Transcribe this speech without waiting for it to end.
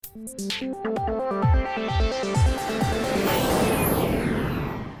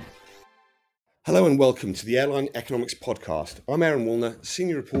Hello and welcome to the Airline Economics Podcast. I'm Aaron Woolner,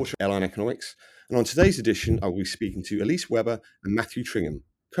 Senior Reporter at Airline Economics, and on today's edition I will be speaking to Elise Weber and Matthew Tringham,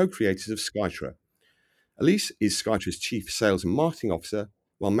 co-creators of Skytra. Elise is Skytra's Chief Sales and Marketing Officer,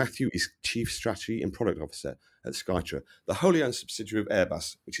 while Matthew is Chief Strategy and Product Officer at Skytra, the wholly owned subsidiary of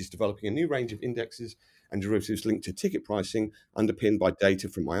Airbus, which is developing a new range of indexes and derivatives linked to ticket pricing, underpinned by data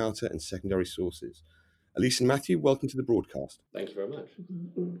from IATA and secondary sources. Elise and Matthew, welcome to the broadcast. Thank you very much.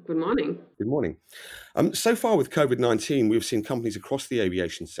 Good morning. Good morning. So far with COVID-19, we've seen companies across the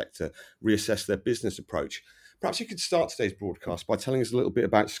aviation sector reassess their business approach. Perhaps you could start today's broadcast by telling us a little bit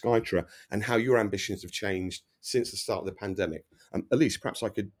about Skytra and how your ambitions have changed since the start of the pandemic. Elise, perhaps I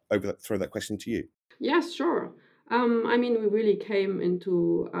could throw that question to you. Yes, sure. We really came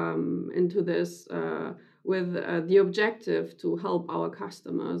into this with the objective to help our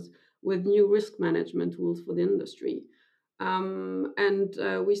customers with new risk management tools for the industry.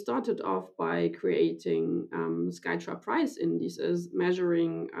 We started off by creating Skytra price indices,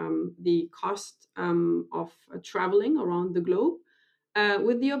 measuring the cost of traveling around the globe,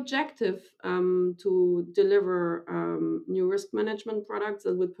 with the objective to deliver new risk management products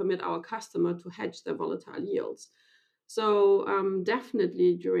that would permit our customer to hedge their volatile yields. So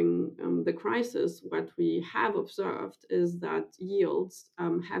definitely during the crisis, what we have observed is that yields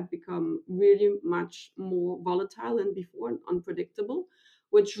have become really much more volatile than before and unpredictable,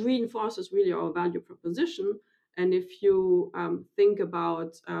 which reinforces really our value proposition. And if you think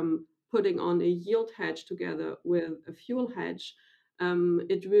about putting on a yield hedge together with a fuel hedge,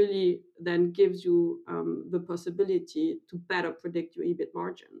 it really then gives you the possibility to better predict your EBIT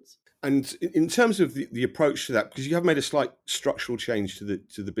margins. And in terms of the approach to that, because you have made a slight structural change to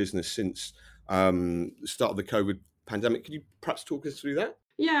the business since the start of the COVID pandemic, could you perhaps talk us through that?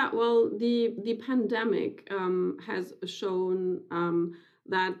 Yeah, well, the pandemic has shown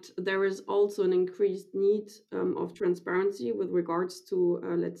that there is also an increased need of transparency with regards to,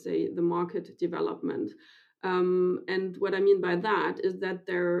 let's say, the market development. And what I mean by that is that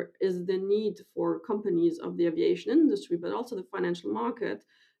there is the need for companies of the aviation industry, but also the financial market,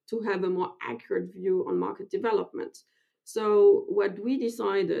 to have a more accurate view on market development. So what we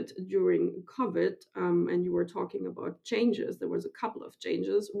decided during COVID, and you were talking about changes, there was a couple of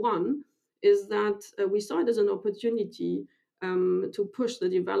changes. One is that we saw it as an opportunity to push the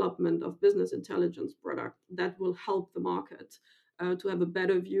development of business intelligence product that will help the market to have a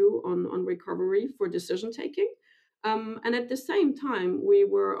better view on recovery for decision taking. And at the same time, we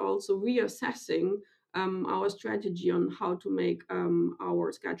were also reassessing our strategy on how to make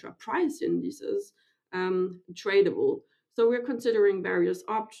our Skytra price indices tradable. So we're considering various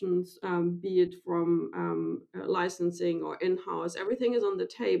options, be it from licensing or in-house. Everything is on the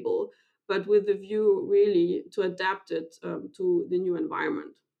table, but with the view really to adapt it to the new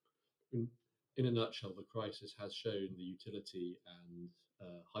environment. In a nutshell, the crisis has shown the utility and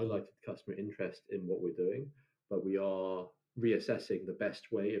highlighted customer interest in what we're doing, but we are reassessing the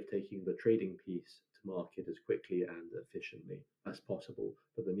best way of taking the trading piece to market as quickly and efficiently as possible.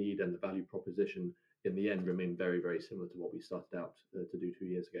 But the need and the value proposition in the end remain very, very similar to what we started out to do 2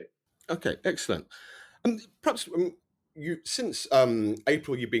 years ago. Okay, excellent. Perhaps since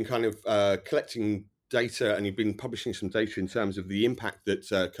April, you've been kind of collecting data and you've been publishing some data in terms of the impact that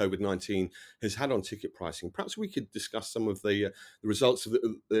COVID-19 has had on ticket pricing. Perhaps we could discuss some of the results of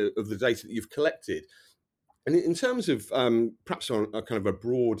the data that you've collected. And in terms of perhaps on a kind of a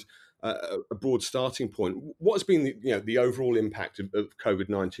broad starting point, what has been the overall impact of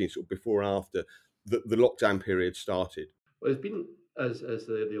COVID-19 sort of before and after the lockdown period started? Well, it's been, as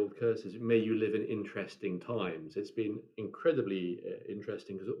the old curse is, may you live in interesting times. It's been incredibly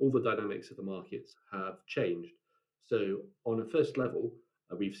interesting because all the dynamics of the markets have changed. So on a first level,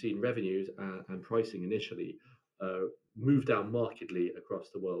 we've seen revenues and pricing initially move down markedly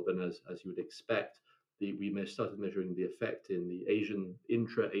across the world. And as you would expect, we started measuring the effect in the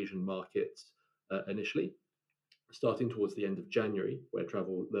intra-Asian markets initially, starting towards the end of January, where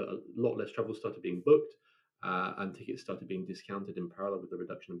a lot less travel started being booked and tickets started being discounted in parallel with the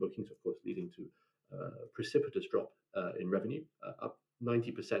reduction in bookings, of course, leading to a precipitous drop in revenue, up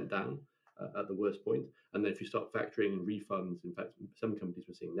 90% down at the worst point. And then if you start factoring in refunds, in fact, some companies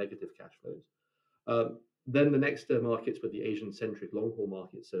were seeing negative cash flows. Then the next markets were the Asian-centric long-haul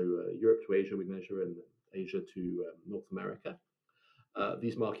markets, so Europe to Asia we measure, and Asia to North America.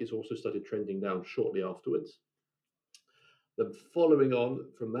 These markets also started trending down shortly afterwards. Then following on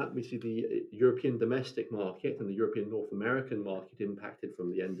from that, we see the European domestic market and the European North American market impacted from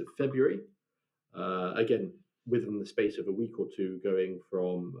the end of February. Again, within the space of a week or two, going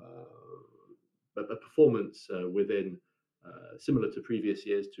from performance within similar to previous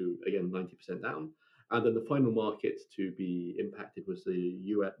years to, again, 90% down. And then the final market to be impacted was the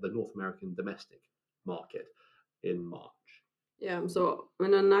North American domestic market in March. Yeah, so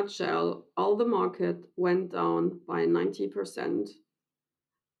in a nutshell, all the market went down by 90%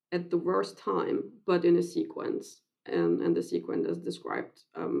 at the worst time, but in a sequence. And the sequence is described,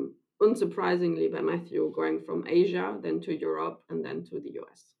 unsurprisingly, by Matthew, going from Asia, then to Europe, and then to the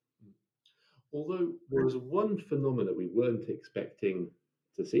US. Although there was one phenomenon we weren't expecting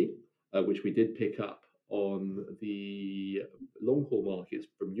to see, which we did pick up on the long haul markets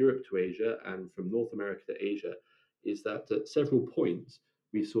from Europe to Asia and from North America to Asia, is that at several points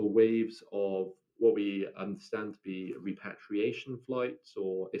we saw waves of what we understand to be repatriation flights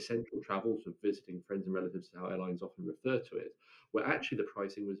or essential travels of visiting friends and relatives, how airlines often refer to it, where actually the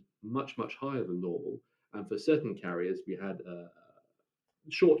pricing was much, much higher than normal. And for certain carriers, we had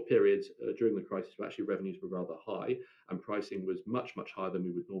short periods during the crisis where actually revenues were rather high and pricing was much, much higher than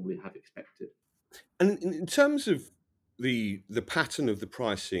we would normally have expected. And in terms of the pattern of the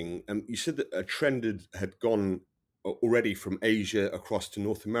pricing, you said that a trend had gone already from Asia across to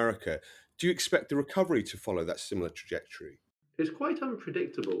North America. Do you expect the recovery to follow that similar trajectory? It's quite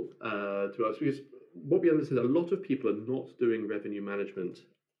unpredictable to us because what we understand, a lot of people are not doing revenue management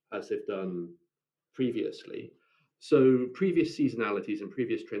as they've done previously. So previous seasonalities and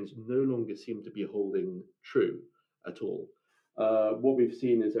previous trends no longer seem to be holding true at all. What we've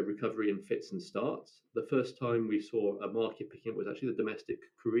seen is a recovery in fits and starts. The first time we saw a market picking up was actually the domestic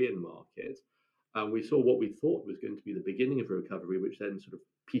Korean market. And we saw what we thought was going to be the beginning of a recovery, which then sort of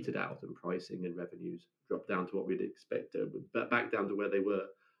petered out and pricing and revenues dropped down to what we'd expected, but back down to where they were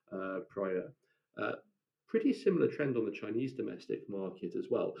prior. Pretty similar trend on the Chinese domestic market as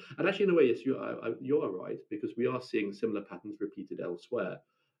well. And actually, in a way, yes, you are right, because we are seeing similar patterns repeated elsewhere.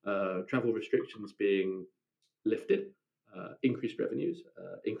 Travel restrictions being lifted, increased revenues,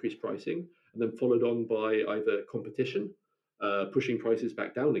 increased pricing, and then followed on by either competition pushing prices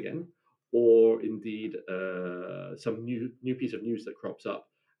back down again, or indeed some new piece of news that crops up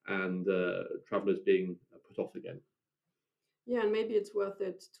and travelers being put off again. Yeah, and maybe it's worth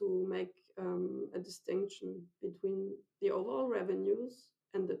it to make a distinction between the overall revenues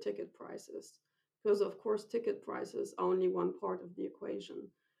and the ticket prices, because of course ticket prices are only one part of the equation.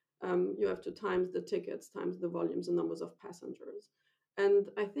 You have to times the tickets times the volumes and numbers of passengers. And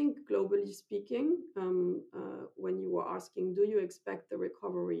I think globally speaking, when you were asking, do you expect the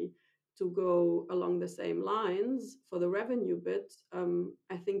recovery to go along the same lines for the revenue bit?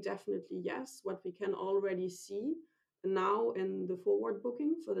 I think definitely yes. What we can already see now in the forward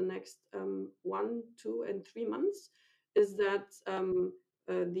booking for the next 1, 2, and 3 months is that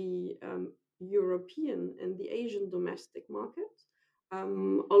the European and the Asian domestic market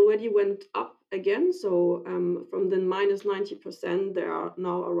already went up again. So from the minus 90%, they are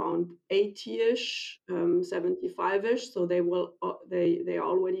now around 80-ish, 75-ish. So they are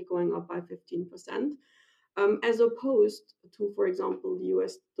already going up by 15%. As opposed to, for example, the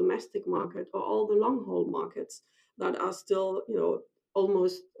US domestic market or all the long haul markets that are still,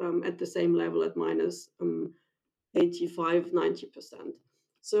 almost at the same level at minus 85, 90%.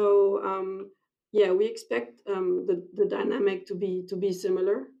 So yeah, we expect the dynamic to be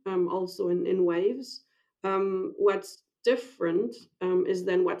similar, also in waves. What's different is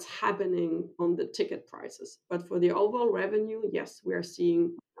then what's happening on the ticket prices. But for the overall revenue, yes, we are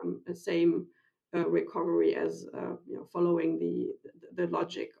seeing the same recovery as following the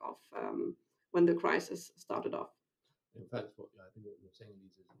logic of when the crisis started off. In fact, I think what you're saying,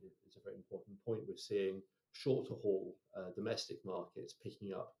 Lisa, is a very important point. We're seeing shorter haul domestic markets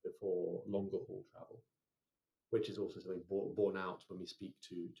picking up before longer haul travel, which is also something borne out when we speak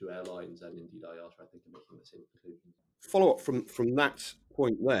to airlines, and indeed IATA, I think, are making the same conclusions. Follow up from that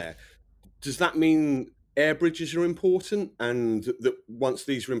point there. Does that mean air bridges are important, and that once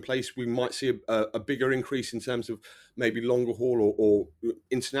these are in place, we might see a bigger increase in terms of maybe longer haul or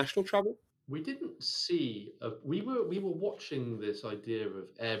international travel? We didn't see. We were watching this idea of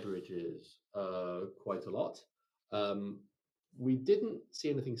air bridges quite a lot. We didn't see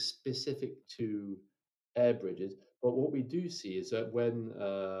anything specific to air bridges, but what we do see is that when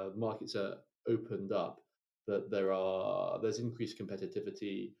markets are opened up, that there's increased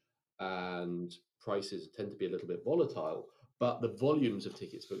competitivity and prices tend to be a little bit volatile, but the volumes of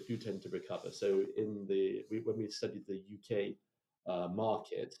tickets booked do tend to recover. So when we studied the UK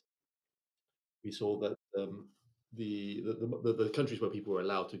market, we saw that the countries where people were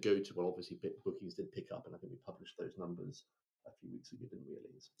allowed to go to, well, obviously bookings did pick up, and I think we published those numbers a few weeks ago, didn't we,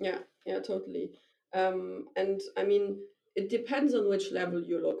 Elise? Yeah, totally. And I mean, it depends on which level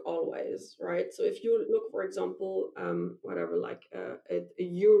you look always, right? So if you look, for example, whatever, like at a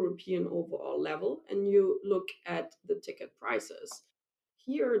European overall level, and you look at the ticket prices,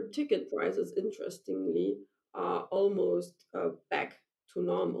 here ticket prices, interestingly, are almost back to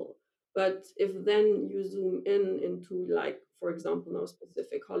normal. But if then you zoom in into, like, for example, now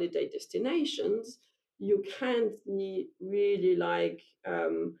specific holiday destinations, you can see really like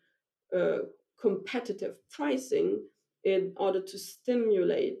uh, competitive pricing in order to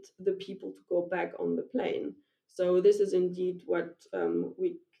stimulate the people to go back on the plane. So this is indeed what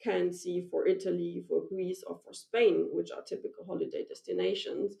we can see for Italy, for Greece, or for Spain, which are typical holiday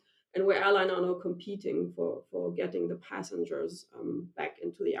destinations, and where airlines are now competing for getting the passengers back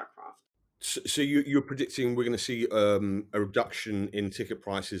into the aircraft. So you're predicting we're going to see a reduction in ticket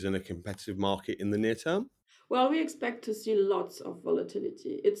prices in a competitive market in the near term? Well, we expect to see lots of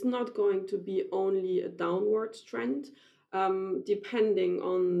volatility. It's not going to be only a downward trend, depending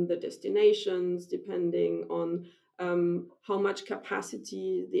on the destinations, depending on how much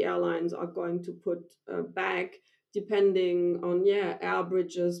capacity the airlines are going to put back, depending on, yeah, air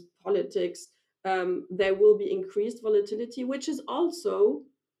bridges, politics. There will be increased volatility, which is also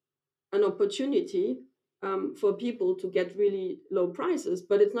an opportunity for people to get really low prices,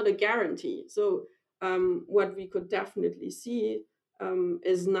 but it's not a guarantee. So what we could definitely see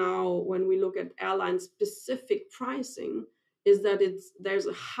is now when we look at airline specific pricing, is that there's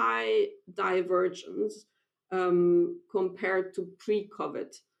a high divergence compared to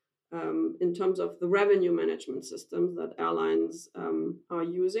pre-COVID in terms of the revenue management systems that airlines are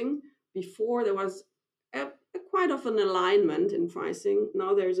using. Before there was quite of an alignment in pricing.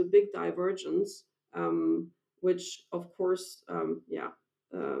 Now there's a big divergence, which of course,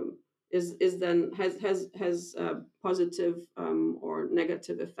 is then has a positive or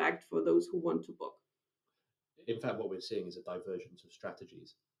negative effect for those who want to book. In fact, what we're seeing is a divergence of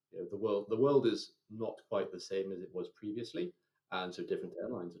strategies. The world is not quite the same as it was previously, and so different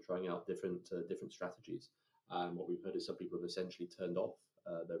airlines are trying out different strategies. And what we've heard is some people have essentially turned off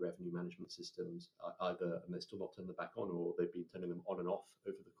their revenue management systems, either, and they're still not turned them back on, or they've been turning them on and off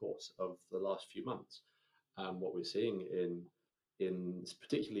over the course of the last few months. What we're seeing in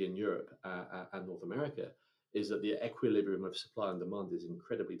particularly in Europe and North America is that the equilibrium of supply and demand is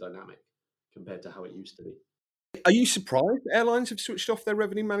incredibly dynamic compared to how it used to be. Are you surprised airlines have switched off their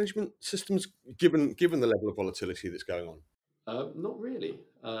revenue management systems given the level of volatility that's going on? Not really.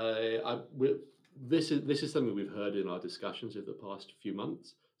 This is something we've heard in our discussions over the past few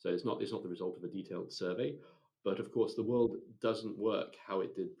months. So it's not the result of a detailed survey, but of course the world doesn't work how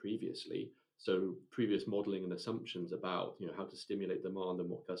it did previously. So previous modeling and assumptions about how to stimulate demand and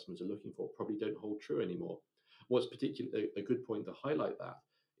what customers are looking for probably don't hold true anymore. What's particularly a good point to highlight that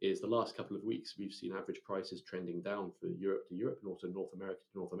is the last couple of weeks we've seen average prices trending down for Europe to Europe and also North America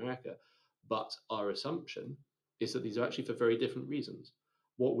to North America. But our assumption is that these are actually for very different reasons.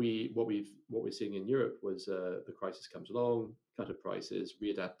 What we're seeing in Europe was the crisis comes along, cut of prices,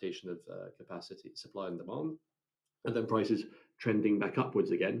 readaptation of capacity, supply and demand, and then prices trending back upwards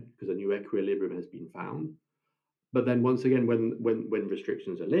again because a new equilibrium has been found. But then once again, when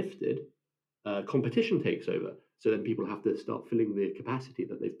restrictions are lifted, competition takes over. So then people have to start filling the capacity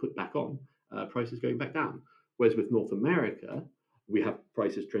that they've put back on, prices going back down. Whereas with North America, we have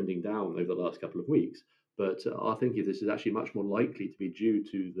prices trending down over the last couple of weeks. But I think this is actually much more likely to be due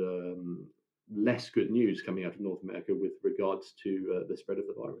to the less good news coming out of North America with regards to the spread of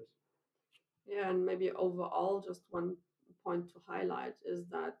the virus. Yeah, and maybe overall, just one point to highlight is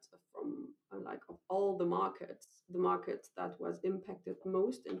that from like of all the markets that was impacted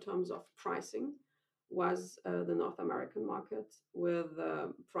most in terms of pricing was the North American market, with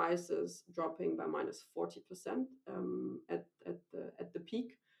prices dropping by minus 40% at the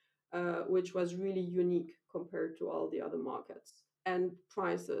peak, which was really unique compared to all the other markets. And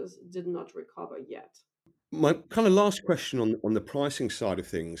prices did not recover yet. My kind of last question on the pricing side of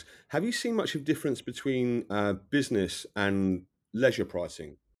things: have you seen much of difference between business and leisure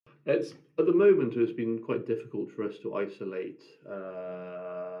pricing? It's at the moment it's been quite difficult for us to isolate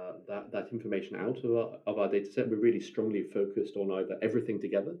that information out of our data set. We're really strongly focused on either everything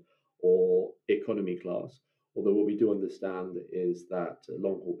together or economy class. Although what we do understand is that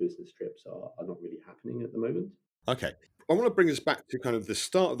long haul business trips are not really happening at the moment. Okay, I want to bring us back to kind of the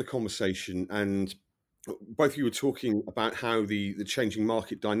start of the conversation, and both of you were talking about how the changing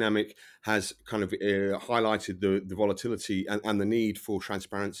market dynamic has kind of highlighted the volatility and the need for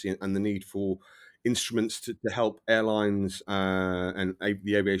transparency and the need for instruments to help airlines and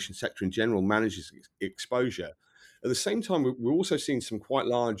the aviation sector in general manage its exposure. At the same time, we're also seeing some quite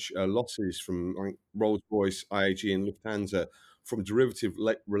large losses from like Rolls-Royce, IAG, and Lufthansa from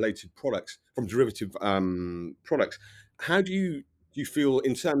derivative-related products. How do you feel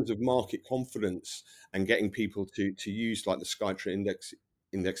in terms of market confidence and getting people to use like the Skytra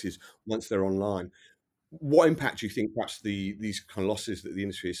indexes once they're online? What impact do you think perhaps these kind of losses that the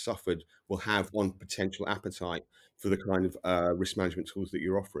industry has suffered will have on potential appetite for the kind of risk management tools that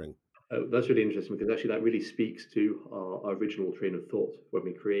you're offering? That's really interesting because actually that really speaks to our original train of thought when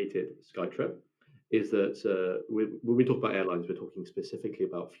we created Skytra. Is that when we talk about airlines, we're talking specifically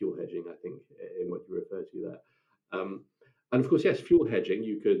about fuel hedging, I think, in what you refer to there. And of course, yes, fuel hedging,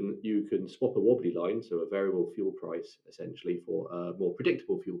 you can swap a wobbly line, so a variable fuel price essentially for a more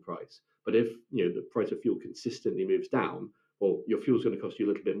predictable fuel price. But if the price of fuel consistently moves down, well, your fuel's going to cost you a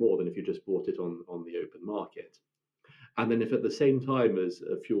little bit more than if you just bought it on the open market. And then if at the same time as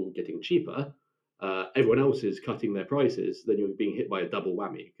fuel getting cheaper, everyone else is cutting their prices, then you're being hit by a double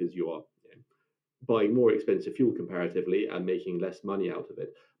whammy because you are buying more expensive fuel comparatively and making less money out of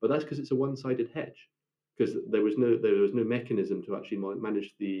it. But that's because it's a one-sided hedge, because there was no mechanism to actually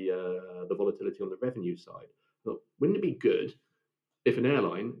manage the volatility on the revenue side. But wouldn't it be good if an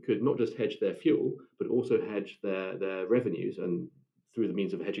airline could not just hedge their fuel, but also hedge their revenues and through the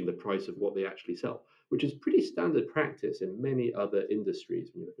means of hedging the price of what they actually sell, which is pretty standard practice in many other industries.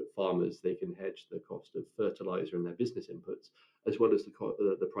 When you look at farmers, they can hedge the cost of fertilizer and their business inputs, as well as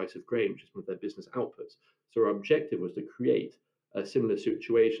the price of grain, which is one of their business outputs. So our objective was to create a similar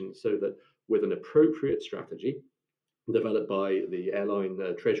situation so that with an appropriate strategy developed by the airline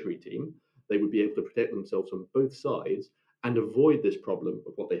treasury team, they would be able to protect themselves on both sides and avoid this problem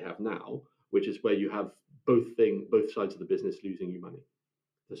of what they have now, which is where you have both sides of the business losing you money.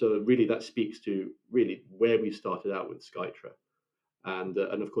 So really, that speaks to really where we started out with Skytra, and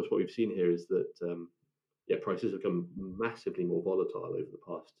of course, what we've seen here is that prices have become massively more volatile over the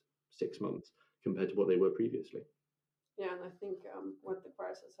past 6 months compared to what they were previously. Yeah, and I think what the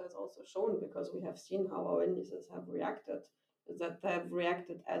crisis has also shown, because we have seen how our indices have reacted, is that they have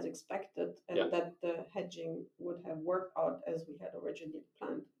reacted as expected, and that the hedging would have worked out as we had originally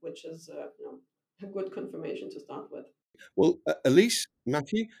planned, which is a good confirmation to start with. Well, Elise,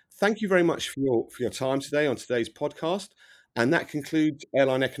 Matthew, thank you very much for your time today on today's podcast. And that concludes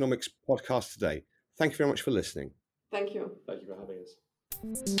Airline Economics Podcast today. Thank you very much for listening. Thank you. Thank you for having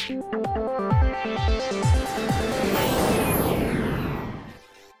us.